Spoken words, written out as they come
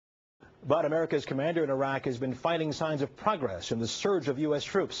But America's commander in Iraq has been finding signs of progress in the surge of U.S.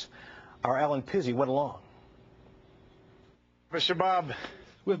 troops. Our Alan Pizzi went along. Mr. Bob.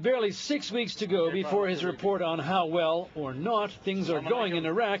 With barely 6 weeks to go before his report on how well or not things are going in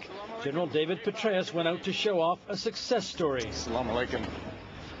Iraq, General David Petraeus went out to show off a success story. Assalamu alaikum.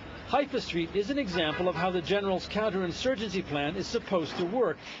 Haifa Street is an example of how the general's counterinsurgency plan is supposed to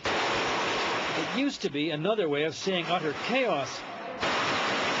work. It used to be another way of saying utter chaos.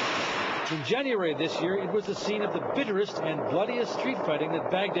 In January this year, it was the scene of the bitterest and bloodiest street fighting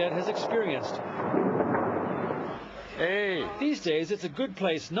that Baghdad has experienced. Hey. These days, it's a good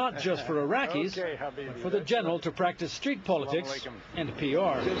place not just for Iraqis, but for the general to practice street politics and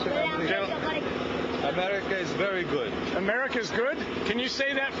PR. America is very good. America's good? Can you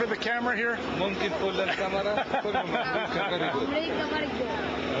say that for the camera here?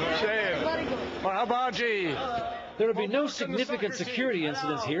 There have been no significant security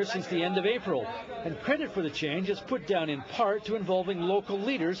incidents here since the end of April, and credit for the change is put down in part to involving local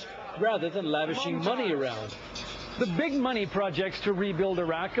leaders rather than lavishing money around. The big money projects to rebuild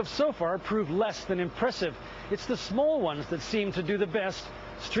Iraq have so far proved less than impressive. It's the small ones that seem to do the best,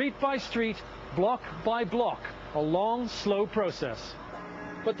 street by street, block by block, a long, slow process.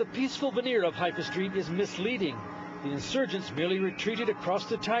 But the peaceful veneer of Haifa Street is misleading. The insurgents merely retreated across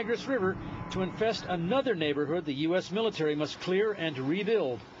the Tigris River to infest another neighborhood the U.S. military must clear and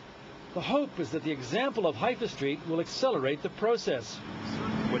rebuild. The hope is that the example of Haifa Street will accelerate the process.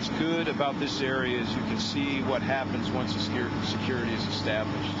 What's good about this area is you can see what happens once the security is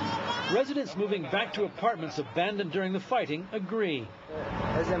established. Residents moving back to apartments abandoned during the fighting agree.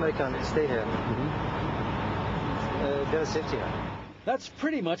 As Americans stay here, they're safe here. That's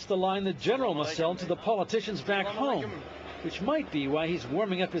pretty much the line the general must sell to the politicians back home, which might be why he's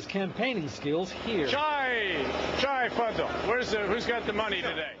warming up his campaigning skills here. Chai Fado. Who's got the money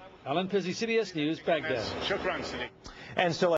today? Alan Pizzi, CBS News, Baghdad. Shukran, And so